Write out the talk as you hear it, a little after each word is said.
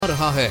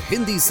रहा है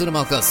हिंदी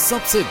सिनेमा का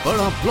सबसे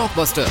बड़ा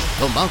ब्लॉकबस्टर।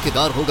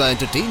 धमाकेदार होगा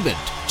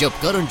एंटरटेनमेंट जब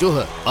करण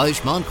जौहर,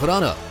 आयुष्मान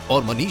खुराना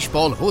और मनीष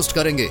पॉल होस्ट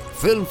करेंगे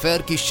फिल्म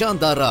फेयर की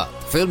शानदार रात।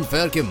 फिल्म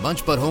फेयर के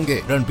मंच पर होंगे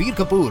रणबीर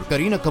कपूर,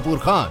 करीना कपूर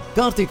खान,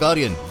 कार्तिक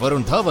आर्यन,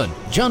 वरुण धवन,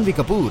 जानवी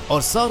कपूर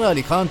और सारा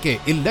अली खान के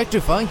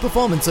इलेक्ट्रीफाइंग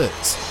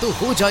परफॉर्मेंसेस। तो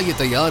हो जाइए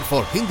तैयार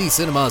for Hindi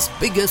cinema's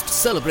biggest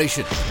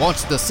celebration.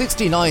 Watch the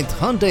 69th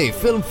Hyundai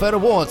Film Fair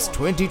Awards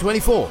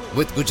 2024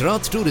 with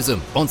Gujarat Tourism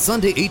on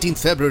Sunday 18th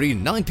February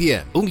 9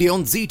 p.m. only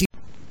on ZT.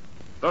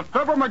 The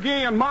Fibber,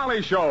 McGee and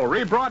Molly Show,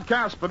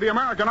 rebroadcast for the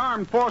American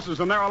Armed Forces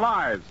and their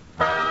allies.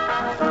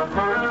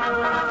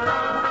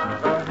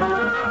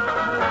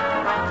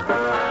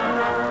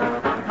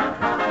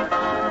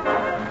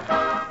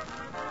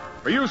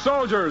 For you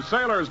soldiers,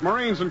 sailors,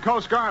 Marines, and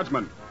Coast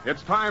Guardsmen,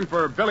 it's time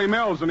for Billy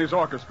Mills and his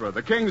orchestra,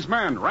 the King's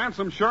Men,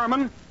 Ransom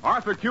Sherman,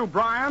 Arthur Q.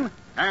 Bryan,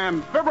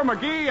 and Fibber,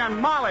 McGee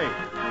and Molly.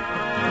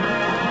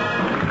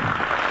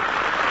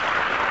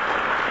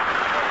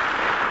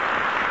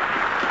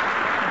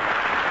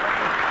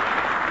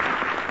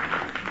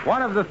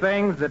 One of the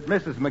things that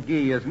Mrs.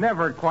 McGee is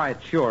never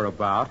quite sure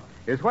about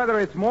is whether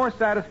it's more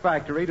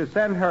satisfactory to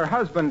send her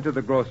husband to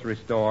the grocery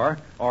store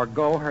or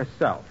go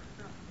herself.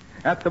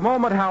 At the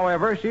moment,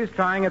 however, she's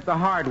trying it the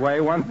hard way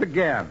once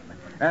again.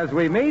 As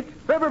we meet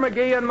Fibber,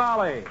 McGee and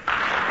Molly.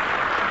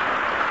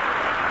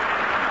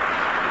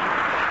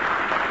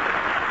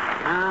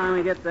 Now, let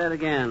me get that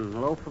again. A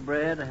loaf of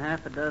bread, a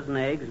half a dozen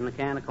eggs, and a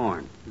can of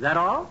corn. Is that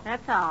all?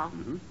 That's all.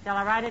 Shall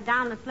I write it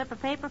down on a slip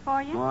of paper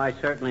for you? Why,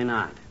 certainly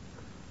not.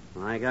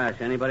 My gosh,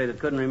 anybody that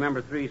couldn't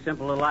remember three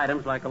simple little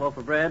items like a loaf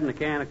of bread and a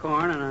can of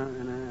corn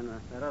and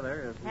that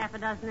other... Half a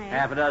dozen eggs.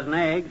 Half a dozen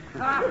eggs.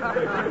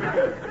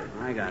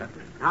 I got it.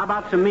 How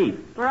about some meat?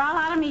 We're all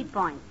out of meat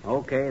points.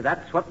 Okay,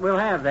 that's what we'll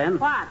have then.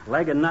 What?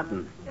 Leg of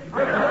nuttin'.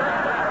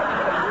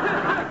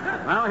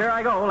 Well, here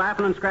I go,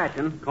 laughing and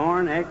scratching.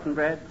 Corn, eggs, and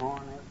bread.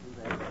 Corn, eggs, and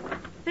bread.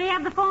 So you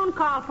have the phone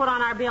call put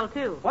on our bill,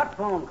 too. What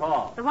phone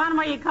call? The one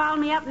where you called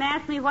me up and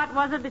asked me what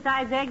was it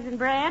besides eggs and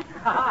bread?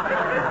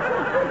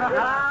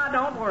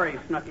 Don't worry,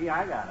 Snooky.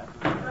 I got it.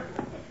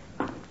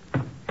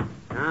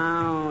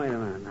 Now, wait a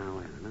minute.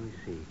 Let me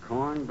see.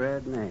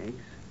 Cornbread and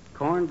eggs.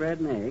 Cornbread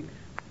and eggs.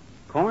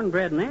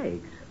 Cornbread and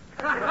eggs.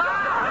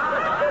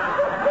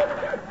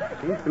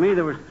 Seems to me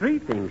there was three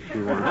things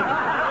she wanted.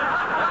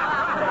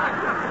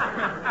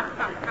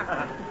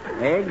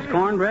 Eggs,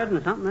 cornbread,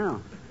 and something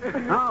else.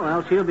 Oh,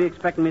 well, she'll be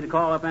expecting me to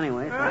call up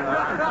anyway.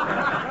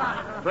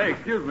 Say,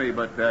 excuse me,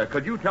 but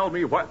could you tell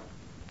me what...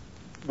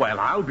 Well,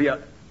 I'll be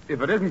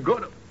if it isn't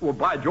good... Well,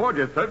 by George,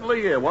 it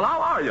certainly is. Well,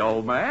 how are you,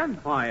 old man?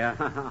 Why,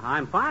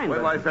 I'm fine.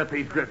 Well, but... I set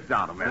these grips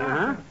down a minute.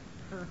 Uh-huh.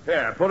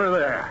 Here, put her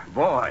there.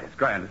 Boy, it's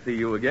grand to see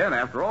you again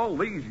after all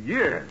these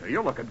years.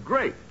 You're looking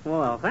great.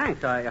 Well,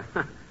 thanks.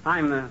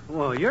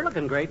 Well, you're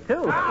looking great,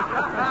 too.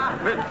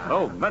 It's been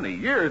so many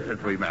years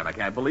since we met. I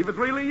can't believe it's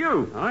really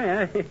you. Oh,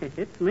 yeah,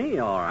 it's me,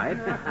 all right.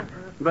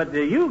 But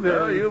you...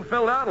 Well, you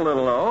filled out a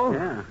little, though.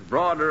 Yeah.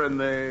 Broader in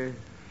the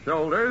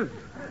shoulders.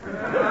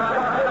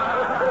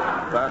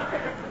 That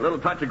little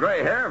touch of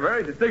gray hair,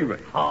 very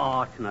distinguished.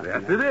 Oh, it's nothing.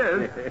 Yes, it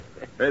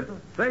is.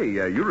 Say,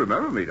 you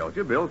remember me, don't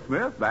you? Bill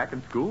Smith, back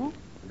in school?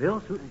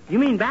 Bill Smith? You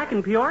mean back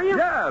in Peoria?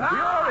 Yeah,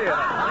 Peoria.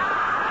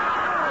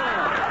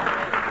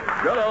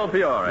 Good old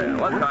Peoria.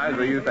 What times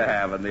we used to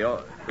have in the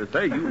old... To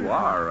say you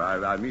are,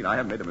 I mean, I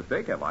haven't made a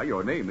mistake, have I?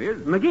 Your name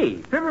is...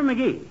 McGee. Fibber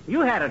McGee.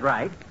 You had it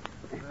right.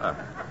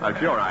 I'm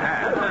sure I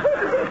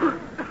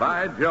have.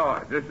 By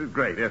George, this is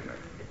great, isn't it?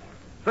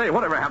 Say,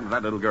 whatever happened to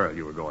that little girl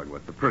you were going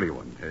with, the pretty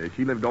one?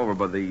 She lived over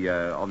by the,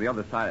 on the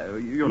other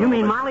side. You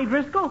mean Molly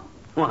Driscoll?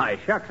 Why,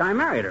 shucks, I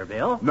married her,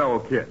 Bill. No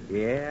kidding.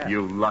 Yeah.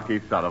 You lucky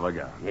son of a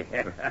gun.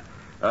 Yeah.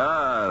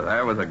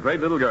 There was a great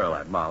little girl,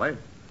 that Molly.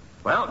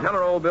 Well, tell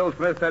her old Bill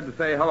Smith said to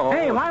say hello.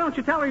 Hey, why don't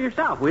you tell her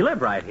yourself? We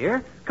live right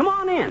here. Come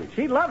on in.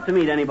 She'd love to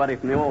meet anybody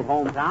from the old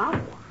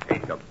hometown.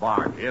 Hate to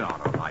barge in on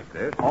her like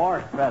this.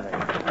 Horse feathers.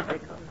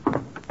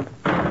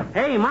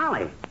 Hey,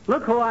 Molly,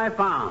 look who I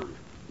found.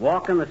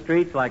 Walking the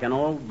streets like an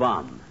old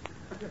bum.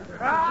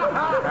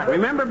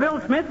 Remember Bill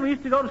Smith we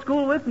used to go to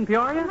school with in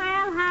Peoria?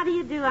 Well, how do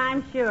you do,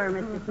 I'm sure,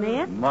 Mr.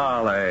 Smith.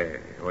 Molly,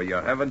 well, you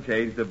haven't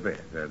changed a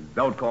bit. And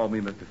don't call me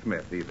Mr.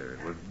 Smith, either.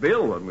 It was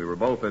Bill when we were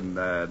both in,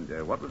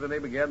 what was the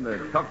name again? The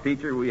tough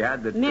teacher we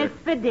had that... Miss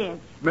Fiddish.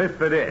 Miss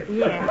Fiddish.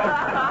 Yes.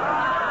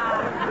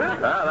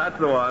 That's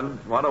the one.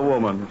 What a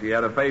woman. She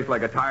had a face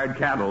like a tired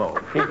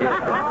cantaloupe.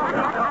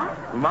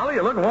 Molly,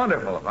 you look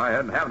wonderful. If I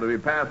hadn't happened to be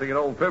passing an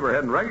old Fibber,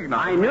 hadn't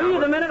recognized I knew you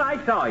the minute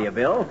I saw you,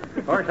 Bill.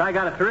 Of course, I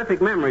got a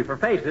terrific memory for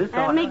faces. So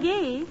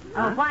McGee,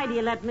 why do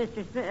you let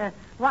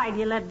why do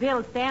you let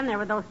Bill stand there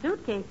with those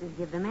suitcases?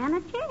 Give the man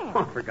a chair.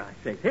 Oh, for gosh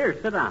sakes. Here,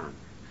 sit down.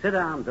 Sit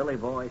down, Billy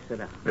boy, sit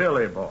down.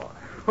 Billy boy.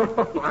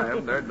 I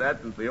haven't heard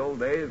that since the old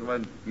days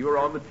when you were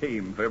on the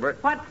team, Fibber.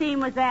 What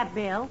team was that,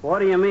 Bill? What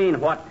do you mean,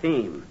 what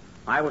team?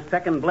 I was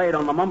second blade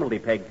on the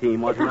Mumbledy-Peg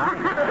team, wasn't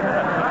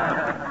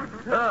I?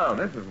 Oh,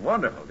 this is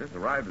wonderful. Just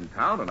arrived in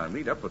town, and I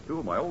meet up with two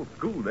of my old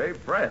school day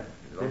friends.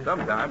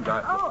 Sometimes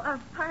I... Oh,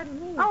 pardon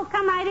me. Oh,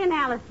 come right in,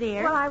 Alice,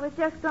 dear. Well, I was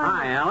just going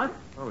Hi, Alice.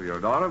 Oh, your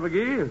daughter,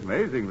 McGee?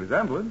 Amazing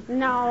resemblance.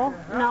 No,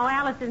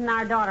 Alice isn't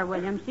our daughter,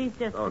 William. She's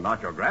just... Oh,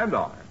 not your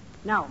granddaughter.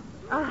 No.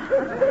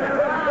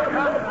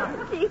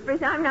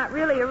 Jeepers, I'm not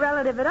really a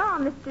relative at all,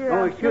 Mr.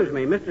 Oh, excuse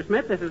me. Mr.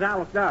 Smith, this is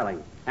Alice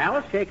Darling.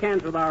 Alice, shake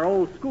hands with our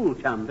old school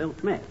chum, Bill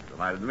Smith.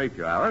 Delighted to meet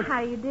you, Alice.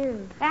 How do you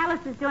do?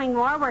 Alice is doing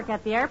war work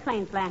at the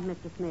airplane plant,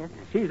 Mr. Smith.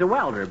 She's a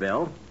welder,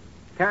 Bill.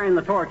 Carrying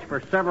the torch for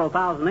several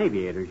thousand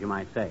aviators, you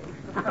might say.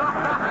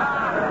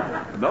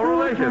 No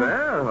relation, eh?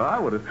 I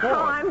would have Oh,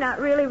 thought. I'm not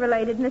really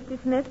related, Mr.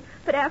 Smith.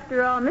 But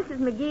after all, Mrs.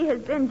 McGee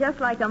has been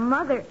just like a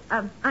mother.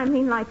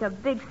 Like a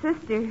big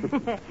sister.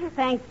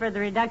 Thanks for the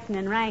reduction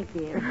in rank,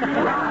 dear.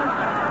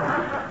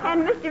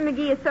 And Mr.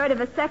 McGee is sort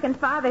of a second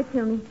father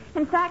to me.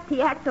 In fact,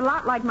 he acts a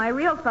lot like my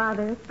real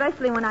father,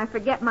 especially when I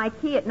forget my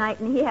key at night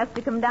and he has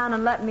to come down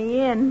and let me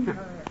in.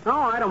 Oh,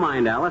 I don't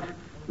mind, Alice.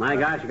 My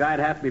gosh, a guy'd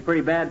have to be pretty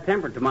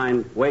bad-tempered to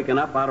mind waking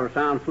up out of a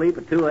sound sleep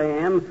at 2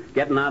 a.m.,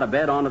 getting out of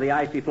bed onto the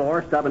icy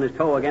floor, stubbing his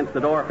toe against the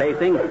door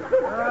facing,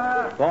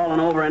 falling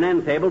over an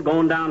end table,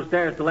 going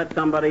downstairs to let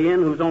somebody in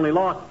who's only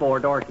lost 4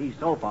 door keys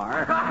so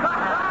far.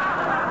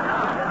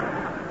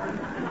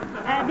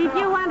 Did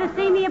you want to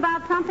see me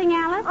about something,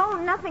 Alice? Oh,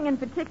 nothing in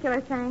particular,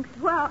 thanks.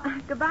 Well,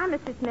 goodbye,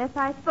 Mr. Smith.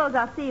 I suppose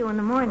I'll see you in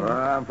the morning.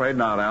 I'm afraid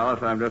not,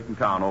 Alice. I'm just in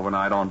town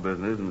overnight on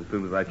business, and as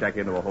soon as I check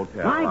into a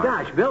hotel... My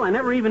gosh, Bill, I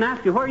never even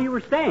asked you where you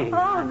were staying.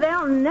 Oh,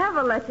 they'll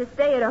never let you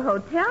stay at a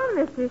hotel,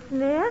 Mr.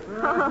 Smith.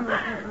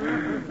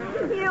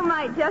 You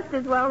might just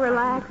as well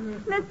relax.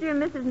 Mr.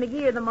 and Mrs.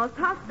 McGee are the most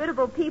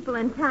hospitable people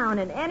in town,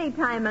 and any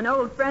time an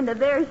old friend of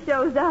theirs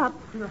shows up...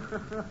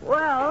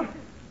 Well...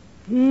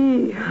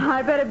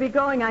 I better be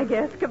going, I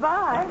guess.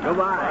 Goodbye.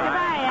 Goodbye.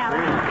 Goodbye,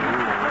 Alice.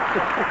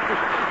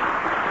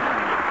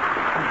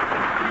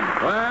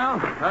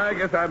 Well, I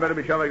guess I better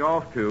be shoving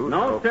off, too.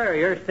 No, sir,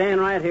 you're staying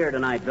right here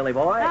tonight, Billy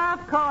boy.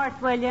 Of course,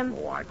 William.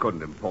 Oh, I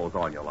couldn't impose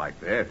on you like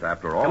this,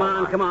 after all.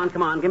 Come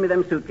on. Give me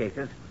them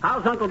suitcases.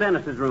 How's Uncle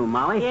Dennis's room,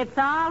 Molly? It's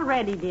all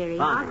ready, dearie.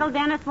 Fine. Uncle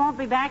Dennis won't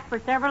be back for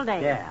several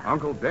days. Yeah.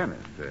 Uncle Dennis.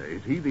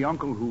 Is he the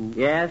uncle who...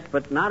 Yes,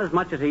 but not as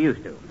much as he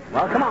used to.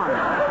 Well, come on.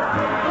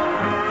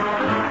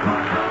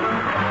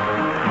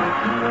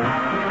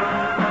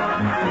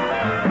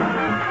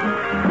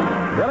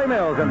 Billy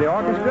Mills and the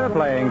orchestra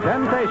playing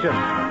Temptation.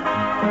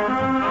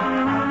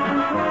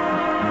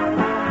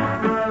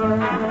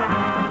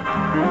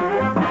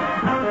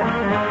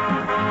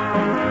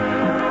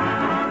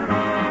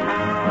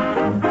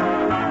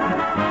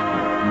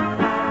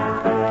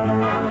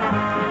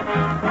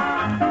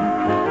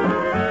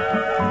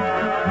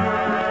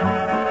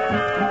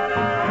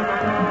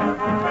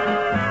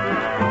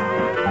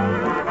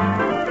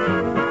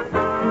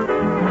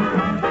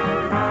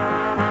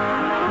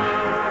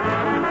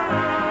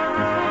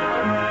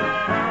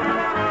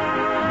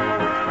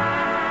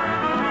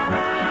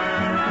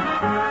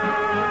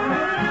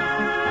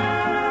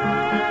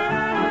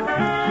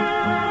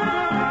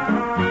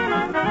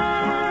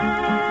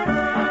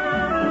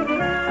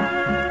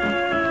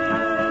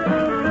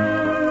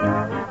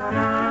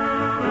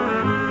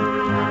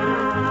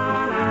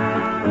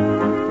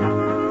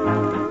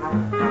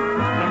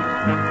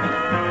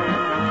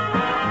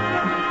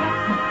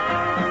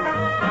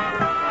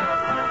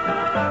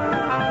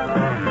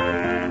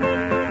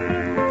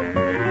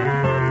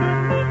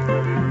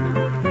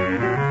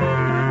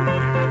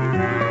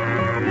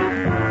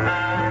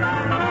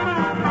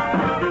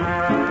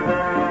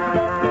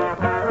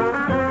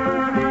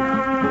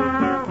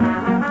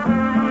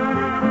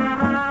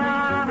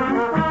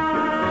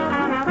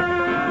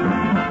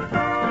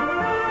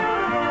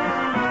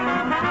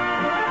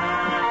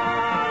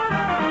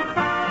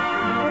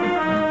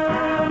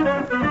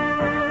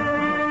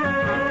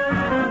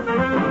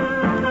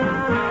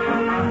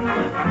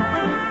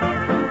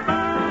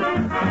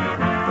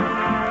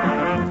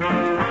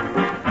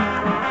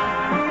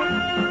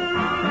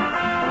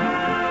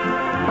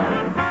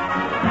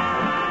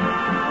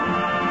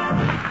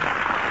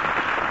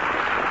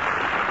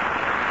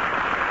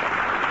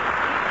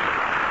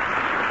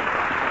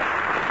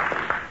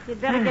 You'd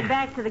better get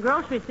back to the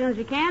grocery as soon as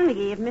you can,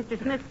 McGee, if Mr.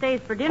 Smith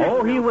stays for dinner.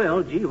 Oh, he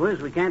will. Gee whiz,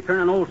 we can't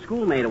turn an old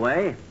schoolmate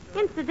away.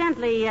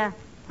 Incidentally,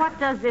 what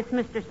does this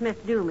Mr.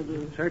 Smith do,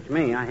 McGee? Search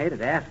me. I hated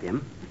to ask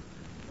him.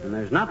 And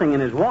there's nothing in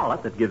his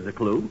wallet that gives a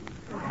clue.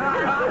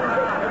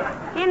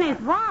 In his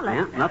wallet?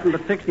 Yeah, nothing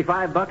but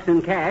 $65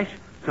 in cash,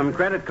 some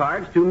credit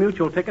cards, 2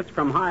 mutual tickets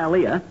from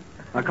Hialeah,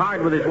 a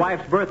card with his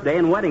wife's birthday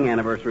and wedding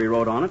anniversary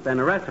wrote on it, and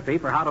a recipe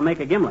for how to make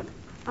a gimlet.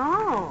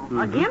 Oh,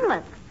 a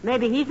gimlet.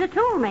 Maybe he's a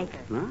tool maker.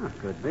 Ah,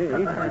 could be. Say,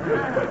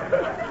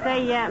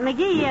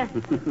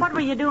 McGee, what were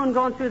you doing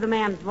going through the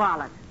man's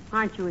wallet?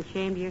 Aren't you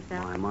ashamed of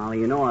yourself? Why, Molly,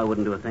 you know I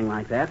wouldn't do a thing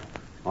like that.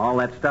 All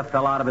that stuff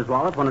fell out of his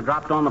wallet when it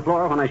dropped on the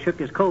floor when I shook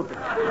his coat.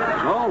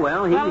 Oh,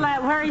 well,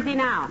 Well, where is he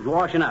now? He's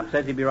washing up.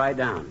 Says he'd be right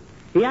down.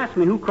 He asked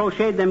me who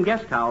crocheted them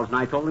guest towels, and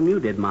I told him you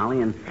did,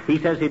 Molly. And he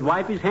says he'd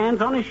wipe his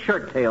hands on his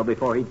shirt tail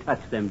before he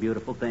touched them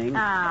beautiful things.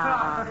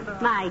 Oh,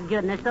 my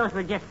goodness, those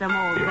were just some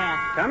old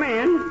vests. Come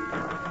in.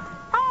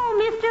 Oh,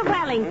 Mr.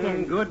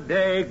 Wellington. Good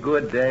day,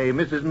 good day.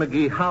 Mrs.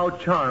 McGee, how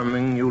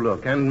charming you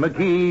look. And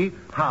McGee,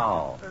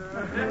 how?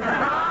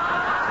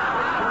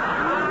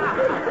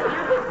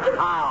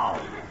 How?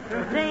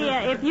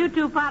 Say, if you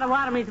two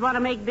Potawatomis want to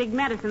make big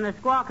medicine, the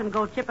squaw can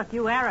go chip a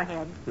few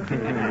arrowheads.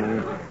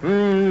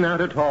 Not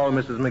at all,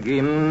 Mrs.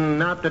 McGee.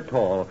 Not at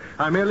all.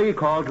 I merely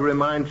called to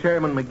remind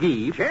Chairman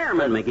McGee.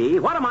 Chairman McGee?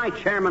 What am I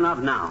chairman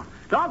of now?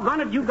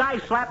 Doggone it, you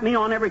guys slap me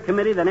on every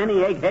committee that any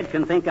egghead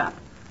can think up.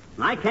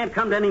 And I can't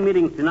come to any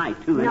meetings tonight,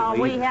 too. No,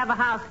 anyway. we have a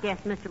house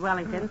guest, Mr.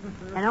 Wellington,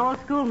 an old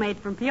schoolmate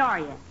from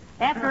Peoria.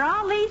 After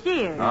all these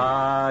years.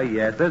 Ah,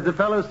 yes. As the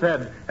fellow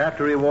said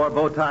after he wore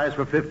bow ties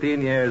for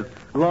 15 years,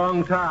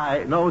 long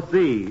tie, no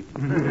see.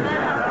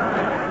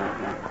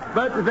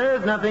 But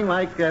there's nothing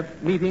like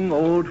meeting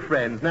old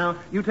friends. Now,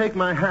 you take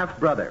my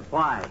half-brother.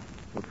 Why?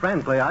 Well,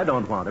 frankly, I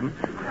don't want him.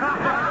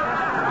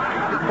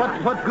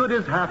 What good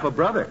is half a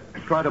brother?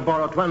 Try to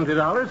borrow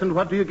 $20, and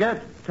what do you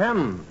get?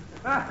 10.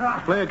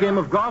 Play a game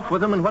of golf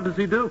with him, and what does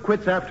he do?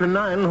 Quits after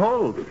 9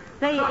 holes.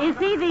 Say, is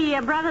he the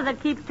brother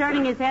that keeps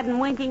turning his head and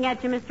winking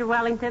at you, Mr.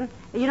 Wellington?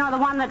 You know, the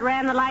one that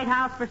ran the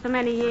lighthouse for so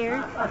many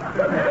years?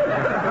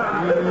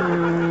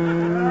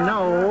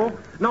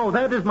 No,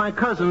 that is my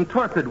cousin,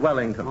 Torpid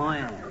Wellington. Oh,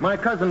 yeah. My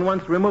cousin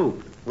once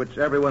removed, which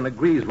everyone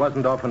agrees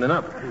wasn't often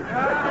enough.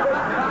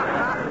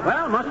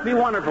 Well, it must be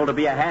wonderful to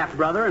be a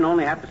half-brother and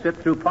only have to sit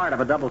through part of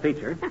a double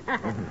feature.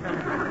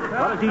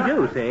 What does he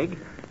do, Sig?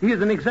 He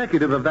is an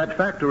executive of that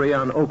factory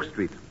on Oak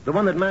Street, the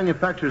one that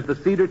manufactures the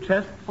cedar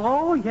chests.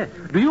 Oh, yes.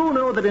 Do you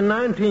know that in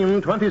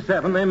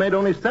 1927 they made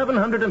only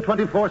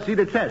 724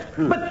 cedar chests?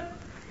 But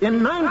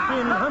in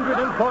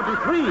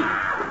 1943,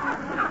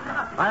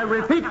 I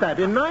repeat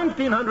that, in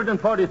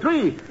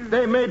 1943,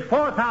 they made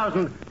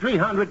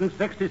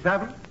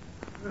 4,367.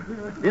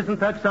 Isn't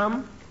that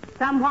some?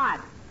 Some what?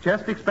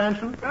 Chest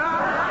expansion?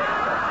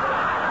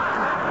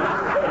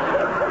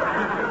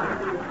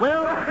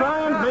 Well,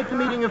 try and make the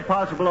meeting if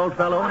possible, old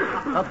fellow.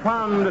 A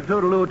fond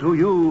toodaloo to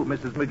you,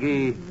 Mrs.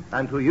 McGee,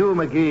 and to you,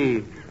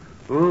 McGee.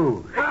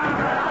 Ooh.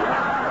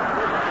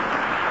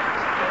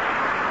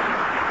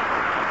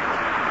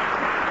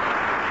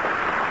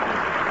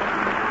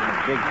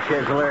 Big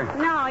chiseler.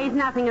 No, he's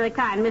nothing of the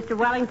kind. Mr.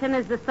 Wellington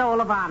is the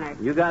soul of honor.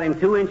 You got him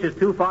 2 inches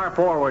too far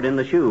forward in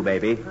the shoe,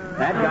 baby.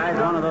 That guy's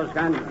one of those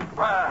kinds of...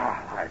 Well,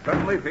 I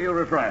certainly feel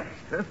refreshed.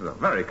 This is a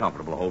very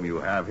comfortable home you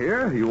have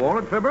here. You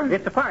own it, Fibber?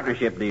 It's a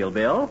partnership deal,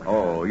 Bill.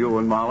 Oh, you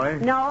and Molly?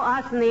 No,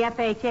 us and the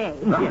FHA.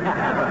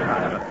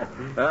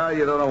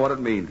 You don't know what it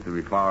means to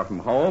be far from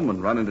home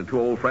and run into 2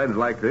 old friends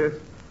like this.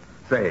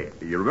 Say,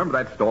 you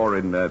remember that store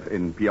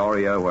in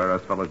Peoria where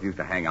us fellows used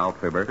to hang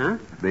out, Fibber? Huh?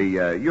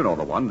 You know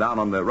the one down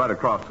on the right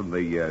across from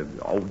the, you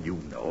know.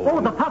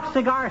 Oh, the Puff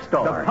Cigar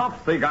Store. The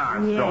Puff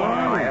Cigar Yes, Store.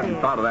 I hadn't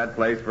yes. thought of that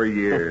place for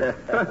years.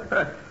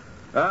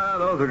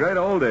 Those are great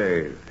old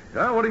days.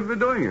 What have you been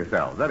doing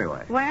yourselves,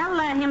 anyway? Well,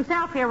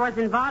 himself here was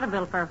in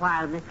vaudeville for a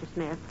while, Mr.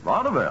 Smith.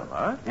 Vaudeville,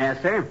 huh?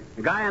 Yes, sir.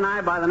 A guy and I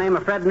by the name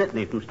of Fred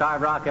Nittany from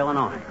Starved Rock,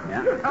 Illinois.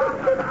 Yeah.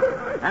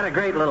 Had a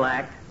great little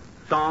act.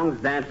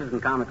 Songs, dances,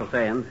 and comical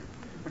sayings.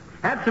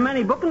 Had so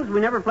many bookings, we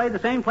never played the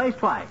same place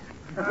twice.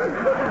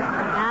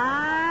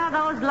 Ah,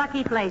 those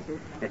lucky places.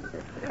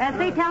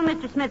 Say, tell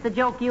Mr. Smith the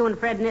joke you and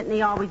Fred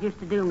Nittany always used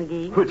to do,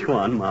 McGee. Which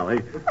one,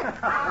 Molly?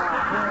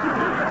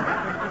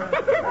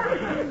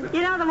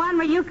 You know, the one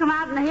where you come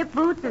out in the hip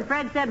boots and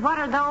Fred said, what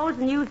are those?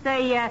 And you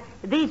say,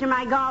 these are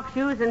my golf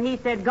shoes. And he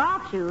said,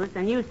 golf shoes?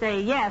 And you say,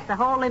 yes, a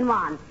hole in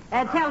one.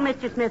 Tell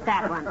Mr. Smith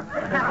that one.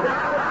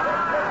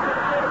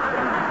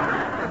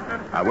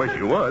 I wish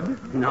you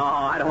would. No,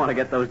 I don't want to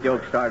get those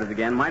jokes started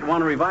again. Might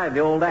want to revive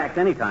the old act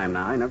any time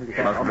now. I never Must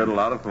have been a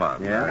lot of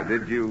fun. Yeah.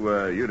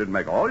 You didn't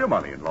make all your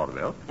money in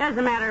vaudeville. As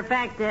a matter of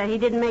fact, he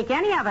didn't make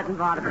any of it in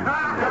vaudeville.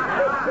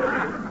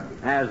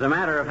 As a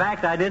matter of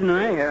fact, I didn't.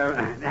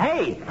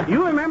 Hey,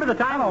 you remember the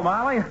time? Hello,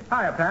 Molly.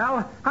 Hiya,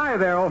 pal. Hi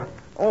there, old...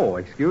 Oh,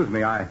 excuse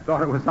me. I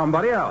thought it was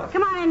somebody else.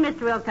 Come on in,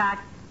 Mr.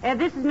 Wilcox.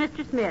 This is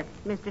Mr. Smith.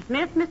 Mr.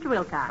 Smith, Mr.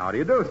 Wilcox. How do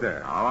you do,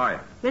 sir? How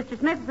are you? Mr.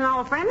 Smith is an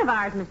old friend of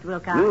ours, Mr.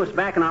 Wilcox. Knew us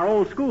back in our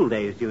old school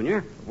days,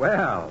 Junior.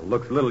 Well,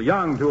 looks a little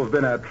young to have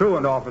been a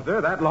truant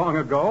officer that long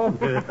ago.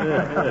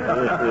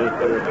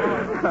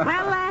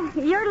 Well,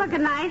 you're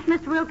looking nice,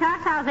 Mr.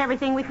 Wilcox. How's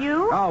everything with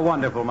you? Oh,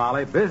 wonderful,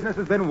 Molly. Business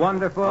has been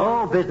wonderful.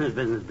 Oh, business.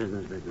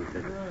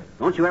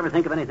 Don't you ever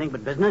think of anything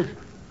but business?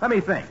 Let me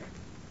think.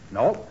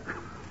 Nope.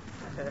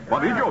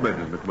 What is your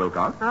business, Mr.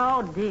 Wilcox?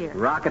 Oh, dear.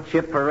 Rocket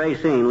ship for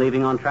Racine,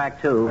 leaving on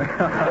track 2.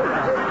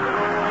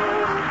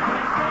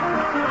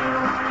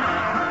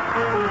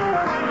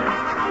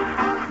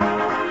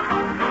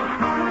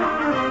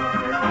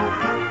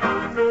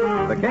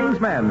 The King's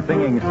Men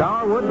singing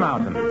Starwood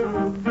Mountain.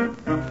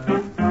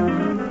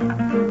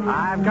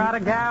 I've got a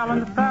gal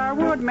in the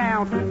Starwood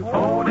Mountains.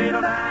 Hold it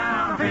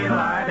down,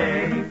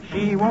 fiddle-I-day.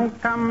 She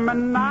won't come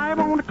and I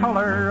won't call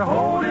her.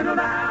 Hold it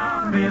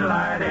down,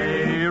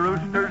 fiddle-I-day.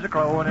 Roosters are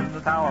crowing in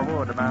the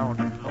Starwood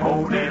Mountains.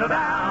 Hold it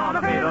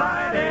down,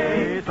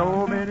 fiddle-I-day.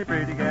 So many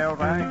pretty gals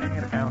I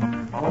can't count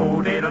 'em.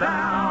 Hold it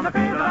down,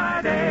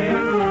 fiddle-I-day.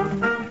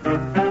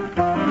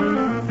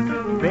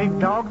 Big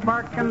tall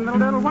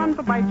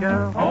to bite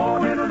ya.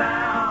 Oh, diddle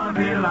down,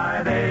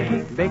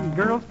 fiddle-I-day. Big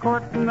girls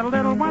courting the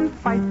little ones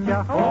fight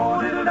ya.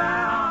 Oh, diddle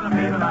down,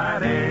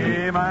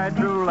 fiddle-I-day. My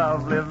true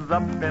love lives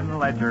up in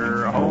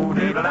Ledger. Oh,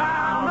 diddle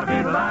down,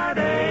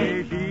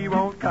 fiddle-I-day. She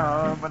won't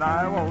come and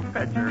I won't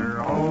fetch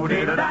her. Oh,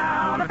 diddle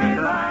down,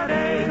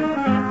 fiddle-I-day.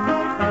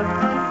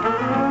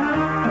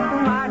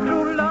 My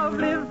true love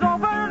lives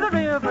over the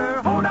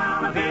river. Oh,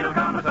 down the field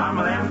come some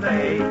of them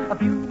days. A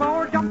few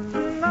more jumps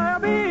and I'll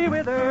be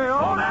with her.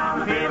 Oh, down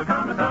the field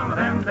come some of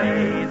them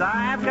days.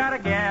 I've got a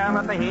gal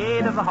at the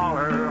head of the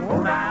holler.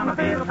 Oh, down the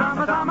field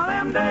come some of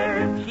them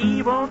days.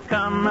 She won't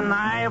come and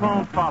I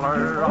won't follow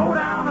her. Oh,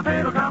 down the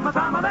field come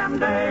some of them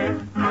days.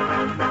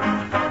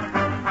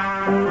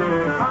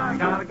 I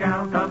got a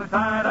gal to the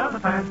side of the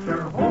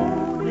pasture.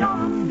 Oh,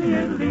 yum,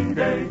 diddly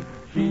day.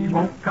 She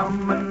won't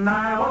come and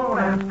I won't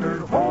ask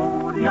her.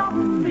 Oh,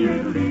 yum,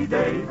 diddly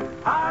day.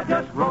 I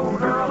just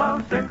wrote her a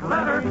lovesick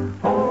letter.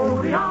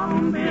 Oh,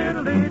 yum,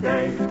 diddly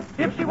day.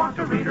 If she wants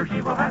to read her,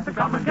 she will have to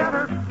come and get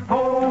her.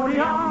 Oh,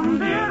 yum,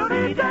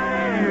 diddly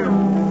day.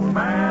 Old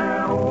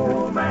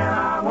man,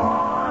 I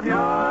want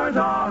your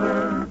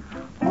daughter.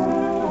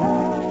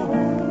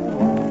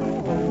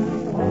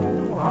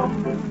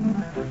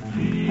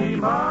 She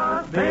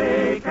must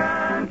bake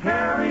and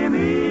carry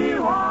me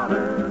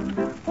water.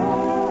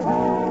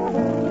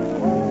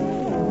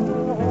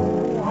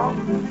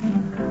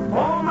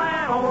 Oh,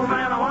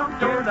 man, I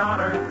want your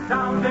daughter.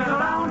 Down, diddle,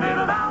 down,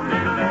 diddle, down,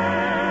 diddle, day.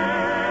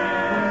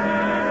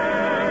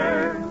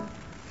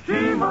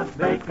 She must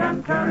bake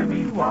and carry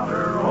me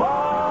water.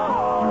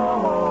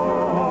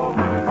 Oh,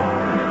 diddle,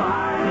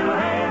 hi, diddle,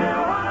 hey,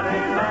 diddle, one of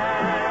these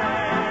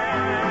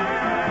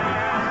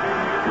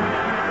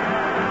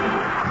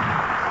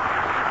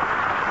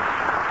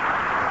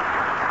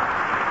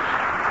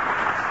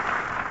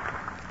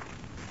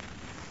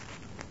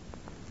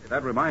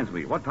That reminds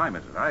me. What time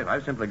is it?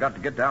 I've simply got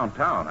to get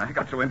downtown. I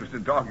got so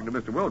interested talking to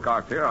Mr.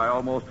 Wilcox here, I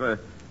almost, I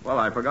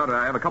forgot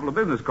I have a couple of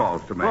business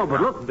calls to make. Oh, but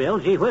look, Bill,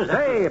 gee whiz.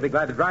 Hey, I'd be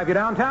glad to drive you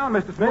downtown,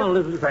 Mr. Smith.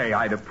 Well, Say,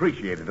 I'd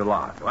appreciate it a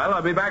lot. Well,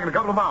 I'll be back in a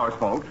couple of hours,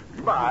 folks.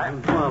 Bye.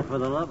 Well, for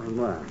the love of...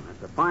 Well,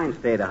 that's a fine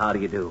state of how do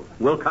you do.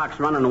 Wilcox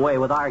running away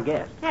with our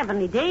guest.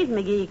 Heavenly days,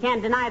 McGee. You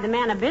can't deny the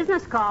man a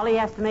business call. He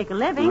has to make a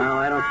living. No,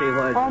 I don't see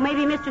why... Oh,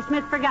 maybe Mr.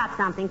 Smith forgot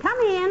something. Come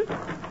in.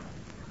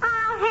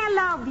 Oh,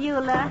 hello,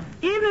 Beulah.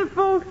 Evening,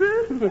 folks.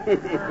 Could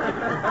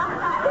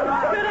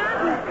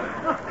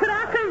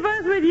I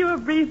converse with you a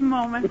brief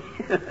moment?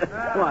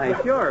 Why,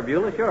 sure,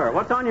 Beulah, sure.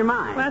 What's on your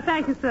mind? Well,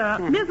 thank you, sir.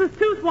 Mrs.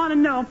 Toops want to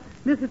know.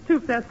 Mrs.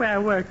 Toops, that's where I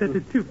work, at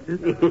the Toops.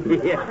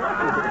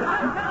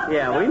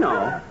 Yeah, we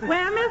know.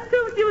 Well, Miss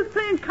Toops, you was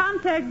playing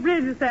contact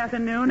bridge this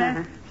afternoon,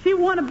 and she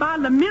won a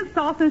bottle of mint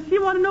sauce, and she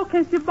want to know,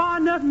 can she borrow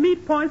enough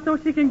meat points so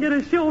she can get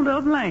a shoulder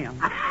of lamb?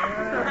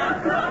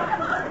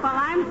 Well,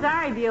 I'm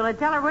sorry, Beulah.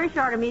 Tell her we're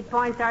short of meat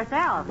points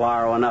ourselves.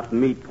 Borrow enough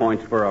meat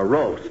points for a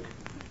roast.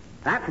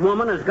 That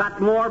woman has got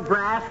more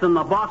brass than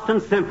the Boston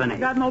Symphony.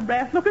 Got no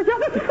brass. Look at you.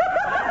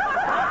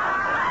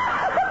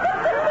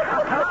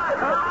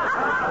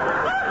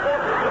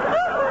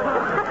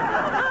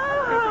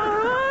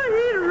 Oh,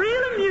 he's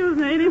real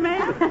amusing, ain't he,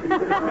 man?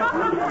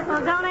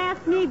 Well, don't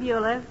ask me,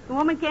 Beulah. The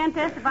woman can't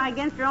testify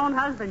against her own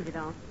husband, you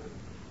know.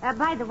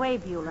 By the way,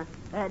 Beulah,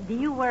 do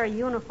you wear a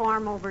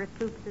uniform over at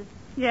Toops's?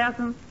 Yes,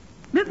 and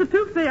Mr.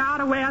 Toops say I ought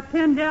to wear a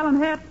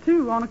 10-gallon hat,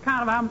 too, on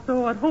account of I'm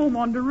so at home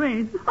on the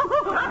range.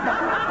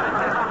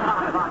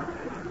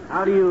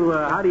 How do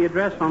you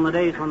dress on the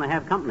days when they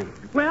have company?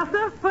 Well,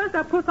 sir, first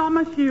I put on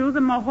my shoes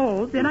and my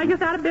hose, then I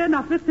get out of bed and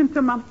I flip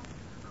into my...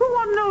 Who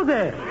want to know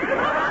that?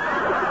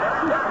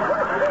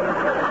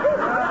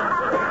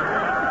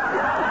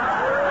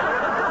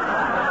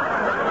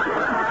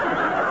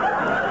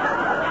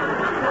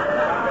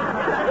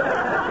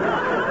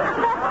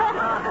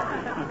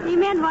 He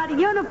meant what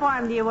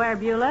uniform do you wear,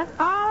 Beulah?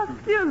 Oh,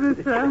 excuse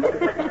me, sir.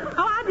 Oh,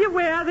 I just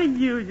wear the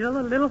usual,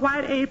 a little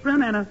white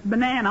apron and a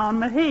banana on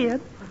my head.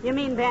 You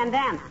mean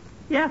bandana?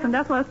 Yes, and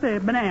that's what I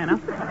said, banana.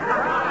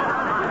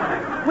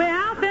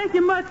 Well, thank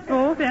you much,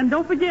 folks, and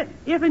don't forget,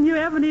 if and you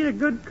ever need a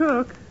good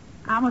cook,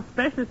 I'm a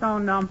specialist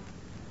on,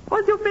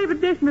 what's your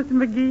favorite dish, Mr.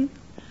 McGee?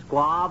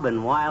 Squab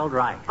and wild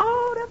rice.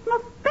 Oh, that's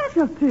my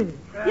specialty.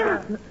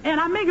 Yes,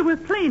 and I make it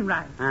with plain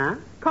rice. Huh?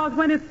 Because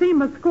when it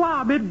seems a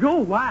squab, it go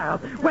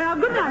wild. Well,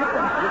 good night.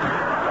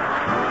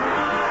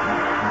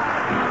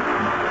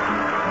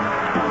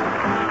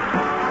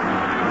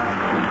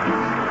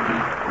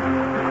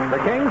 The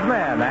King's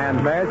Men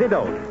and Mersey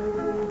Dote.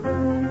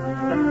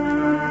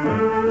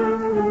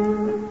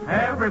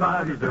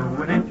 Everybody's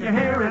doing it, you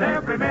hear it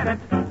every minute.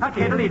 A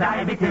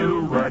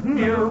kiddly-divey-coo, wouldn't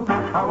you?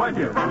 Or would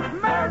you?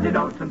 Mersey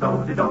dotes and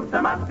dozy dotes,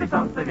 there must be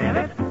something in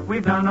it.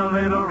 We've done a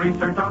little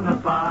research on the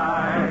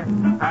sly.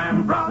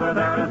 And brother,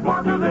 there is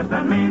more to this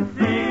than meets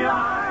the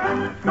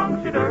eye.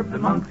 Skunksy derbs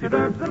and monksy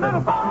derbs and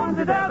little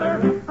fawnsy tether.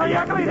 A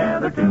yackily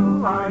tether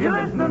too, are you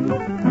listening?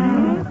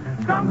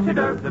 Skunksy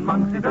derbs and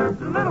monksy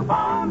derbs and little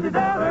fawnsy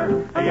tether.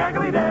 A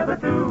yackily tether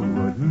too,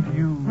 wouldn't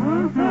you?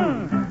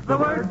 The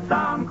words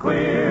sound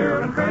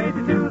queer and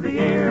crazy to the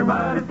ear,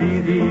 but it's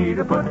easy way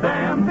to put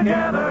them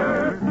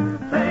together.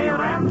 Say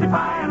Ramsey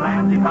pie and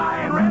Ramsey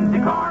pie and Ramsey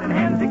corn and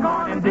Hensey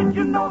corn. And did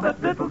you know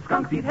that little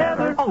skunks eat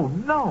heather? Oh,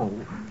 no.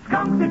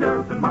 Skunksy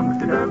derbs and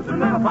monksy derbs and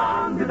little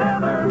ponds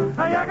together.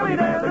 A yaggly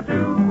tether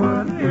too,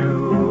 wouldn't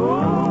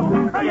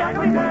you? A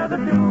yaggly tether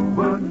too,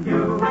 wouldn't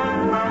you?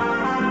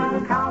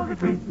 Cows are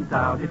tweeting,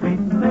 sows are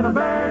tweeting, little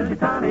bears are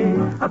tiny,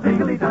 a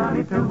piggly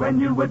tiny too,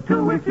 and you would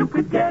too if you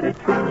could get it.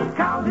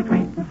 Cows are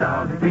tweeting,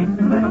 sows are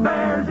tweeting, little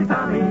bears are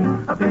tiny,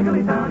 a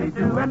piggly tiny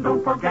too, and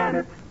don't forget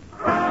it.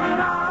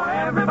 Now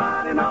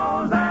everybody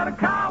knows that a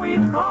cow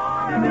eats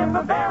corn, and if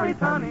a berry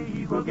tiny,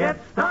 he will get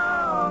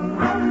stung.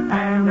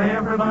 And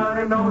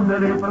everybody knows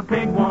that if a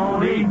pig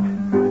won't eat,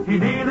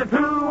 he's either too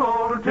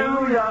old or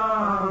too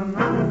young.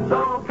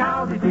 So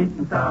cows are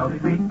eating, sows are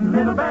eating,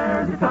 little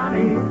bears are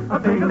tiny, a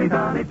piggly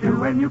tiny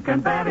too, and you can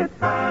bet it.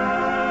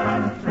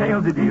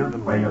 Snails are deals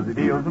and whales are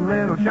deals and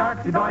little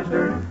sharks are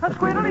oysters, a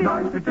squiddly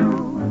oyster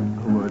too.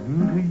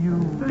 Wouldn't you?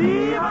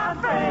 Leave us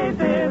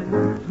faces.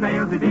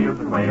 Snails are deals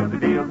and whales are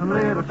deals and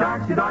little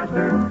sharks are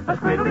oysters, a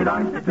squiddly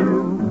oyster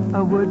too.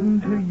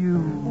 Wouldn't you?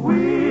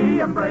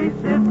 We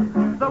embrace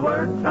it. The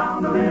words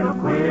sound a little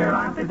queer,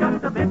 aren't they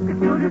just a bit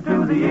peculiar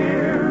to the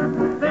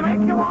ear? They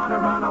make you want to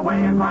run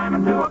away and climb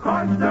into a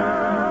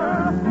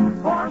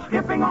cloister. Or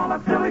skipping all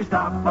that silly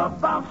stuff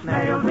about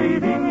snails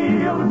eating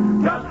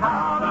eels. Just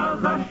how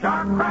does a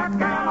shark crack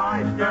an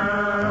oyster?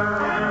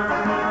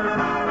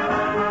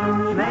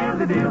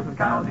 Snails are deals and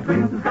cows are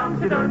tweets and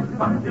skunks are dirts and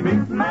punks are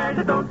meats and mares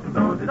are dotes and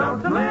those are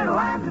dotes and little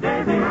lambs are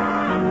daisies.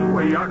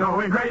 We are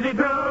going crazy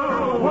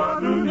too,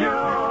 wouldn't you?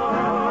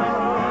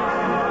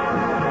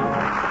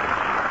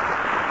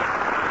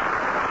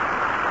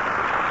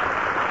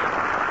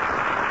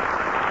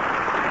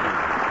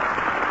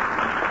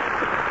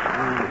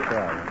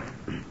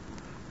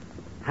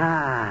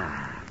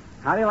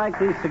 How do you like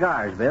these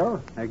cigars,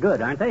 Bill? They're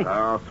good, aren't they?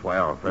 Oh,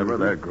 swell, Fibber.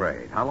 They're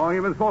great. How long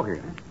you been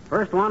smoking?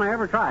 First one I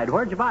ever tried.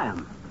 Where'd you buy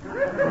them?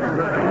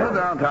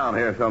 Downtown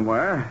here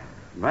somewhere.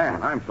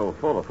 Man, I'm so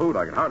full of food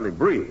I can hardly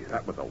breathe.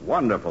 That was a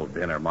wonderful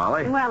dinner,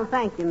 Molly. Well,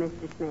 thank you,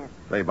 Mr. Smith.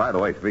 Say, by the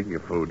way, speaking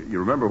of food, you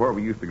remember where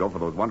we used to go for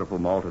those wonderful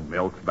malted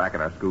milks back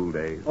in our school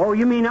days? Oh,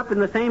 you mean up in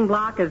the same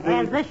block as the...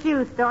 As the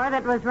shoe store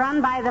that was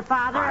run by the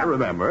father I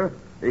remember.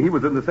 He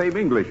was in the same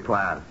English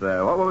class.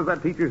 What was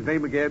that teacher's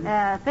name again?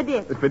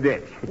 Fiditch.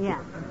 Fiditch.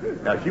 Yeah.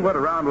 Now, she went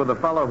around with a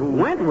fellow who...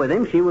 Went with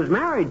him? She was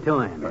married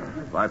to him.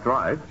 That's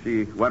right.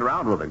 She went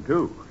around with him,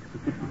 too.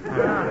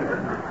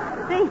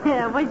 See,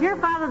 was your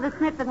father the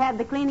Smith that had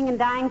the cleaning and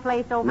dyeing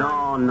place over?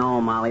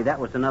 No, Molly. That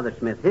was another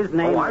Smith. His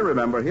name... Oh, I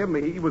remember him.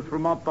 He was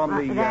from up on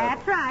the...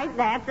 That's right.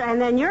 And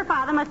then your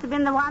father must have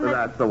been the one that...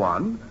 That's the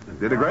one.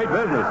 Did a great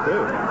business,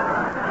 too.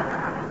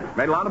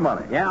 Made a lot of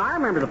money. Yeah, I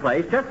remember the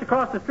place. Just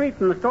across the street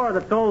from the store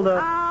that sold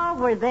the... Oh,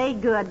 were they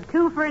good.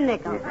 2 for a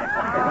nickel.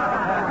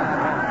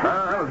 That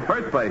was the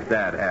first place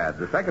Dad had.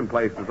 The second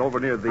place was over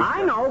near the...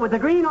 I know, with the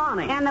green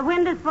awning. And the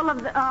windows full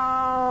of...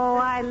 Oh,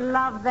 I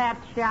love that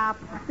shop.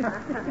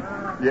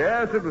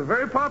 Yes, it was a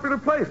very popular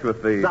place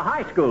with the... The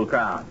high school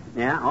crowd.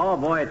 Yeah? Oh,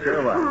 boy, it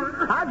sure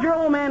was. How'd your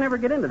old man ever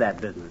get into that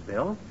business,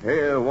 Bill?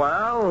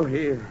 Well,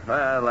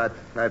 that's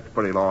a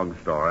pretty long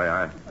story.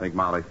 I think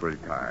Molly's pretty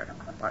tired.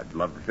 I'd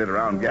love to sit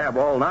around and gab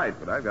all night,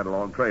 but I've got a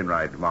long train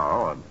ride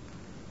tomorrow, and...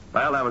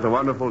 Well, that was a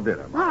wonderful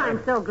dinner, Molly. Well,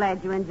 I'm so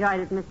glad you enjoyed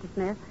it, Mr.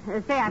 Smith.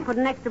 Say, I put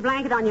an extra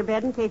blanket on your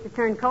bed in case it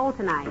turned cold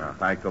tonight.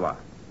 Thanks a lot.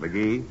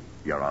 McGee,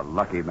 you're a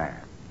lucky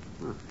man.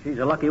 Well, she's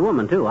a lucky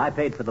woman, too. I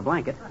paid for the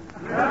blanket.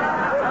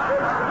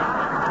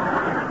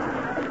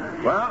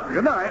 Well,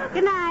 good night.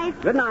 Good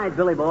night. Good night,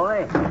 Billy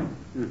boy.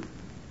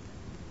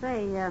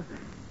 Say,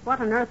 what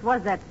on earth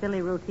was that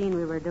silly routine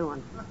we were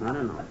doing? I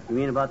don't know. You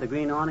mean about the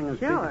green awning and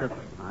Sure. streets of...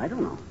 I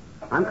don't know.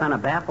 I'm kind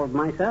of baffled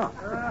myself.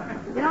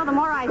 You know, the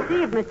more I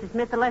see of Mr.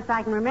 Smith, the less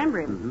I can remember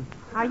him.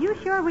 Mm-hmm. Are you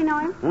sure we know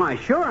him? Why,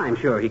 sure, I'm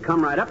sure. He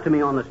come right up to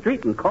me on the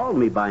street and called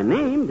me by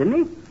name, didn't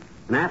he?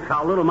 And asked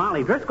how little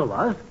Molly Driscoll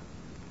was.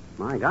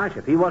 My gosh,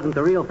 if he wasn't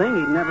the real thing,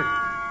 he'd never...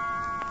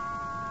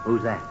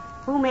 Who's that?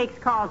 Who makes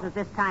calls at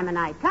this time of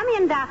night? Come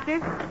in, Doctor.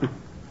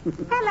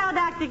 Hello,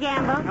 Dr.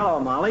 Gamble. Hello,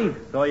 Molly.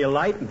 Saw you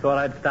light and thought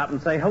I'd stop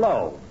and say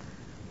hello.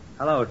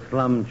 Hello,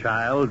 slum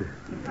child.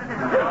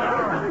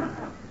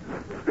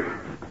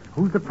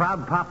 Who's the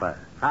proud papa?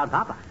 Proud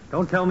papa?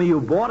 Don't tell me you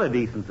bought a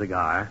decent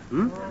cigar.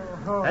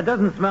 That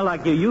doesn't smell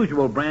like your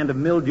usual brand of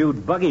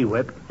mildewed buggy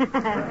whip. Well,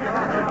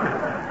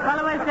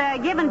 it was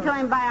given to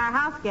him by our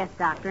house guest,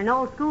 Doctor, an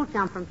old school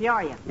chum from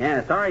Peoria.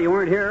 Yeah, sorry you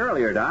weren't here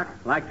earlier, Doc.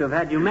 Like to have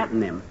had you met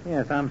him.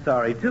 Yes, I'm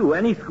sorry, too.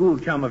 Any school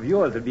chum of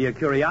yours would be a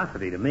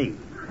curiosity to me.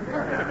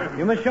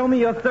 You must show me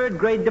your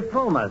third-grade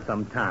diploma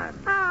sometime.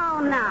 Oh,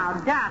 now,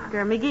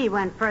 Doctor, McGee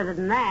went further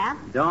than that.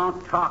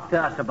 Don't talk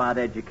to us about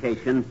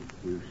education,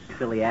 you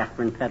silly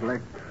aspirin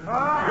peddler.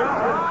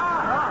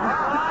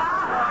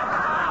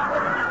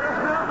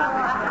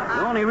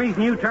 only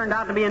reason you turned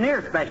out to be an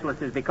ear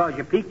specialist is because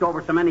you peeked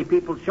over so many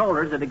people's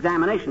shoulders at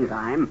examination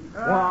time.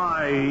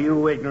 Why,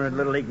 you ignorant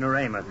little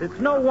ignoramus. It's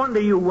no wonder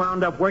you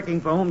wound up working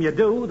for whom you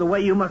do, the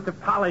way you must have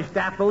polished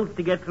apples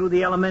to get through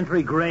the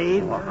elementary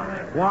grade.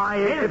 Why,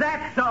 Is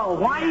that so?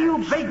 Why you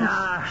big...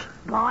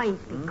 Boys,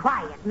 be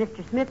quiet.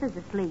 Mr. Smith is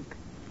asleep.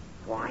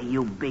 Why,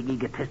 you big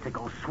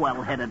egotistical,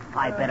 swell-headed,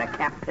 five-better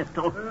cap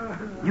pistol.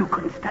 You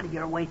couldn't study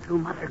your way through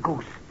Mother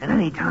Goose. And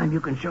any time you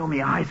can show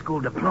me a high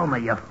school diploma,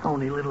 you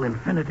phony little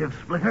infinitive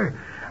splitter,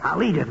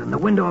 I'll eat it in the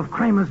window of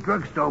Kramer's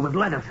drugstore with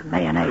lettuce and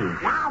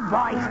mayonnaise. Now,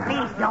 boys,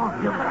 please don't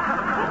do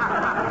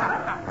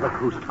that. Look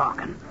who's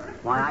talking.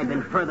 Why, I've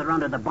been further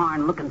under the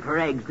barn looking for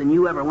eggs than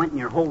you ever went in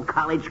your whole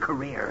college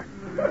career.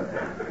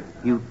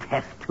 You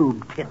test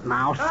tube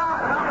titmouse.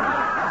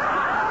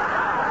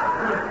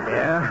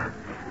 Yeah?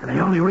 And the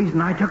only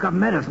reason I took up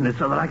medicine is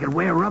so that I could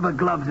wear rubber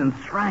gloves and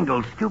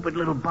strangle stupid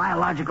little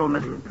biological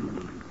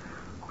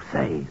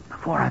Say,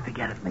 before I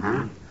forget it,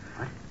 McGee,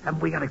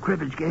 haven't we got a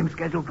cribbage game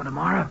scheduled for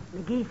tomorrow?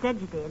 McGee said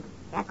you did.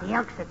 At the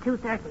Elks at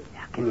 2:30.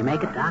 Can you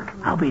make it, Doc?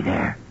 I'll be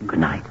there. Good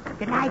night.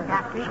 Good night,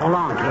 Doctor. So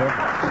long, kid.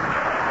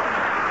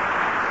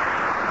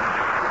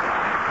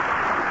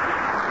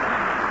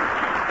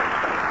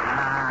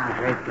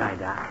 Great guy,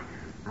 Doc.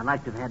 I'd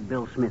like to have had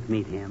Bill Smith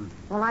meet him.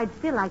 Well, I'd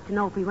still like to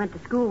know if he went to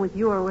school with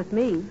you or with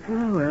me.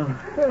 Oh, well.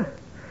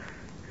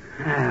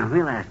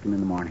 We'll ask him in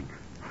the morning.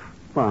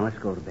 Come on, let's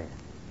go to bed.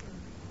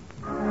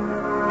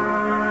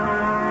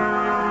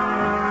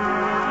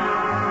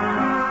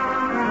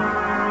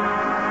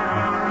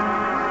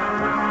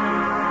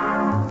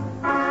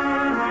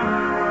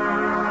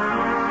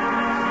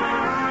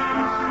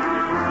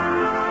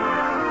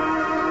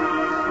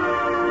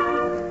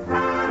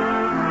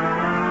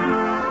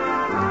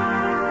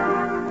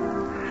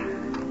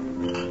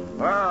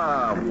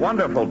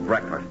 Wonderful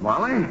breakfast,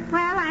 Molly.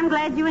 Well, I'm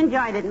glad you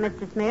enjoyed it,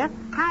 Mr. Smith.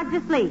 How'd you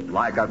sleep?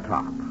 Like a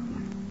top.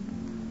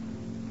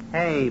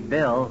 Hey,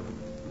 Bill.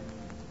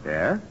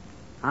 Yeah?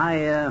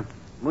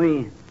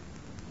 Molly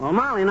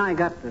and I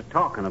got to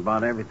talking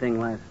about everything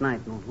last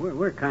night.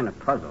 We're kind of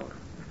puzzled.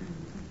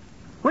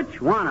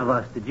 Which one of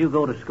us did you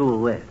go to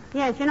school with?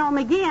 Yes, you know,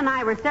 McGee and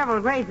I were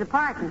several grades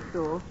apart in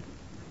school.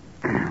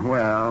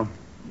 Well,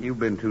 you've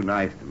been too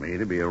nice to me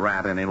to be a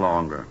rat any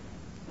longer.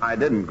 I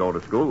didn't go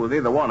to school with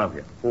either one of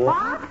you.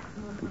 What?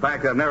 In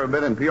fact, I've never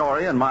been in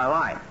Peoria in my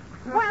life.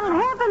 Well,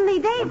 heavenly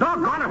days.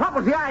 Doggone it, what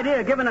was the idea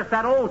of giving us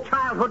that old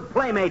childhood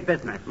playmate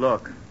business?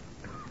 Look,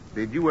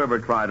 did you ever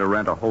try to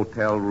rent a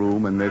hotel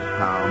room in this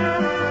town?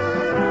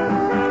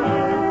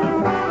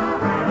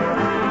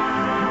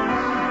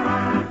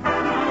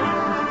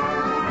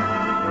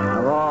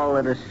 Of all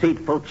the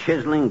deceitful,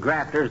 chiseling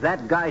grafters,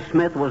 that guy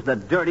Smith was the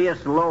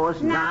dirtiest,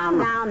 lowest down...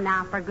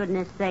 Now, for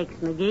goodness sakes,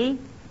 McGee.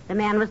 The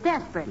man was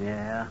desperate.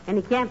 Yeah. And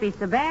he can't be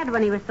so bad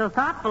when he was so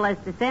thoughtful as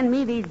to send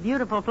me these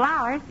beautiful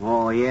flowers.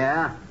 Oh,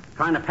 yeah?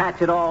 Trying to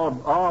patch it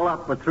all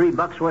up with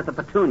 $3 worth of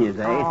petunias,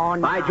 eh? Oh,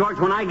 no. By George,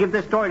 when I give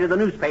this story to the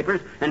newspapers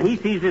and he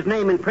sees his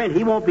name in print,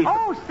 he won't be...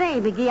 Oh, say,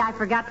 McGee, I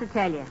forgot to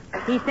tell you.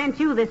 He sent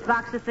you this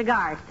box of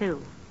cigars,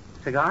 too.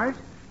 Cigars?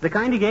 The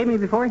kind he gave me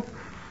before?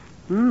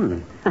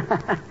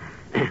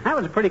 That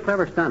was a pretty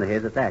clever stunt of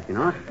his at that, you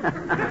know.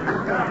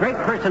 Great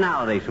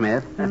personality,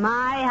 Smith.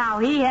 My, how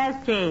he has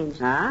changed.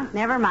 Huh?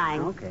 Never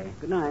mind. Okay.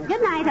 Good night.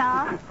 Good night,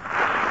 all.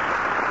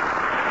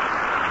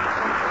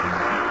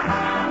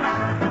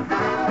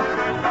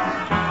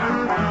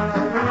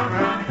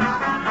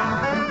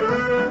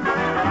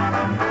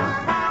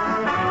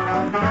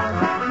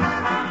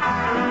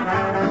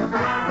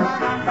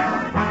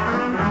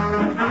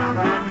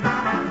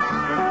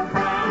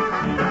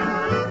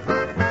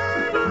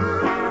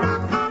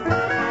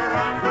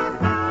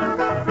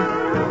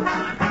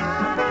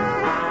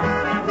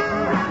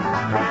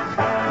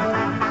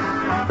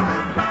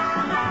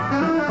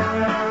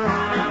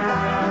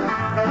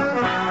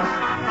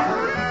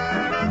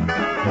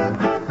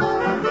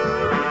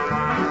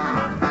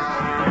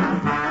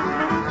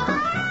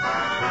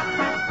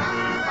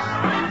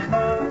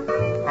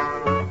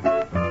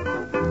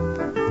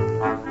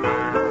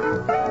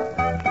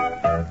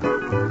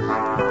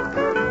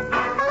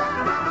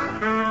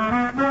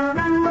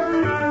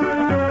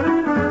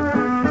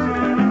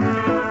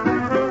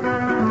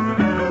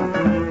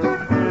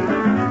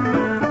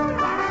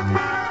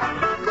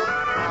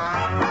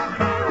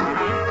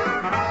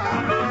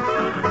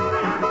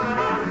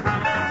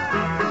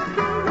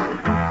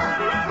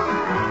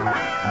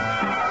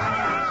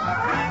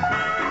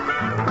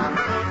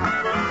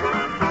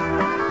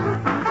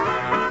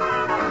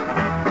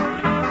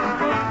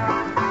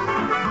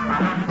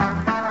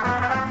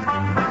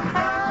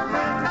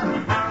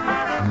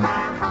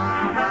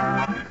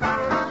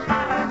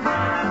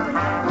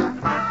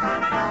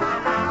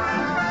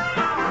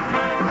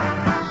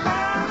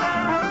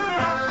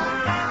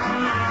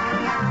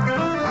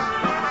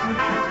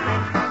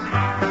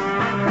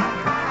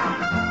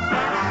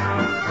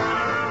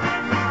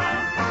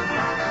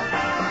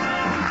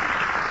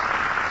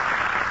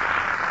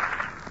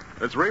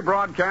 This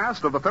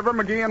rebroadcast of the Fibber,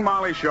 McGee, and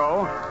Molly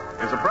Show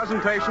is a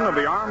presentation of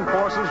the Armed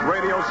Forces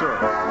Radio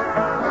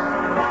Service.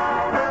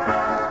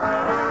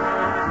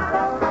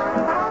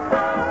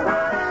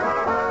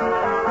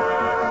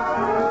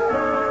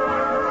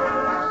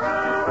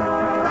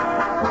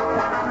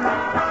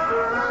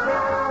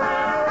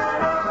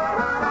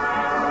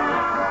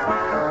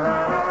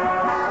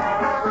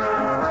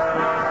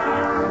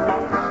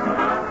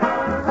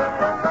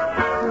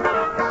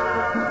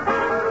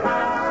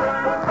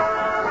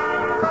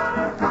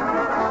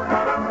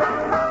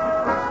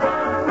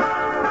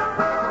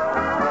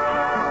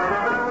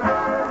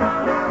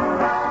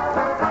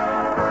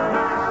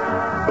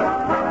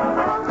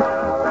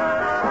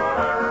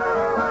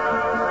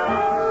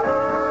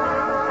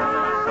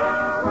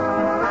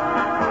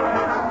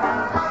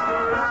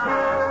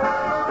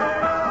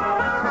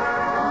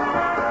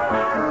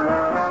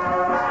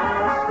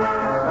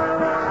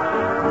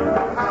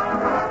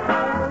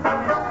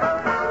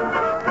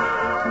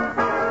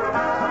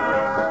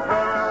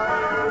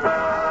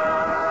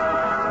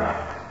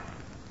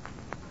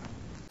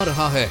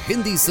 रहा है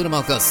Hindi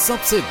cinema का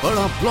सबसे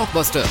बड़ा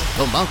blockbuster.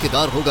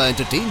 धमाकेदार होगा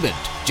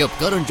entertainment जब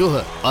करण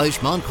जौहर,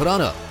 आयुष्मान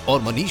खुराना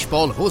और Manish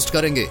Paul host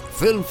करेंगे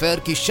फिल्म फेयर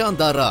की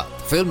शानदार रात।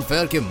 फिल्म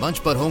फेयर के मंच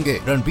पर होंगे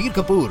रणबीर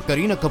कपूर,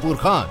 करीना कपूर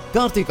खान,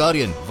 कार्तिक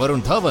आर्यन,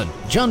 वरुण धवन,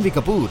 जानवी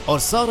कपूर और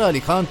सारा अली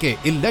खान के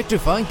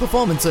इलेक्ट्रीफाइंग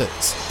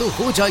परफॉर्मेंसेस। तो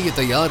हो जाइए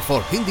तैयार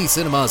for Hindi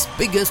cinema's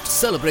biggest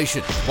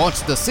celebration.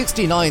 Watch the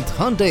 69th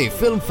Hyundai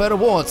Film Fair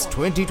Awards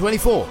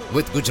 2024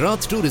 with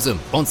Gujarat Tourism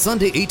on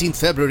Sunday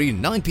 18th February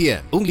 9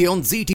 p.m. only on ZT.